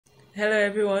Hello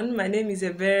everyone, my name is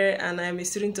Ebere and I am a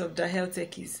student of DaHel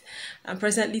Techies. I'm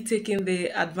presently taking the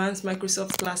Advanced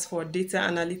Microsoft class for Data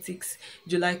Analytics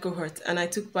July cohort, and I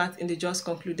took part in the just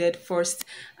concluded first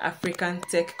African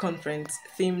Tech Conference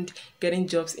themed Getting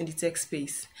Jobs in the Tech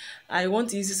Space. I want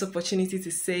to use this opportunity to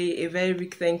say a very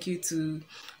big thank you to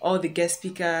all the guest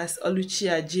speakers: Oluchi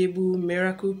Ajebu,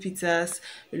 Miracle Peters,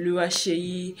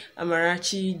 Oluwaseyi,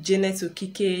 Amarachi, Janet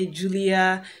Okike,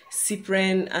 Julia,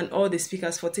 Cyprian, and all the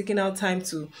speakers for taking out time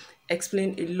to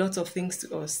explain a lot of things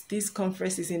to us. This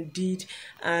conference is indeed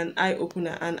an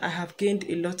eye-opener, and I have gained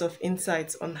a lot of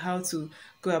insights on how to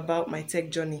go about my tech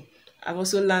journey. I've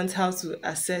also learned how to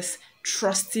assess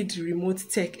trusted remote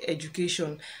tech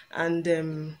education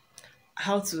and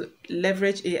how to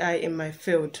leverage AI in my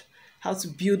field, how to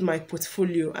build my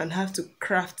portfolio, and how to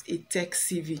craft a tech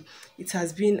CV. It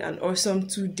has been an awesome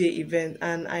 2-day event,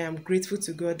 and I am grateful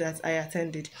to God that I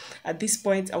attended. At this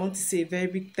point, I want to say a very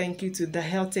big thank you to the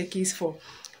Health Techies for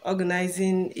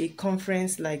organizing a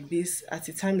conference like this at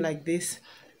a time like this,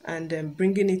 and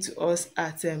bringing it to us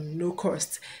at no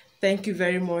cost. Thank you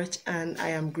very much, and I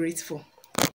am grateful.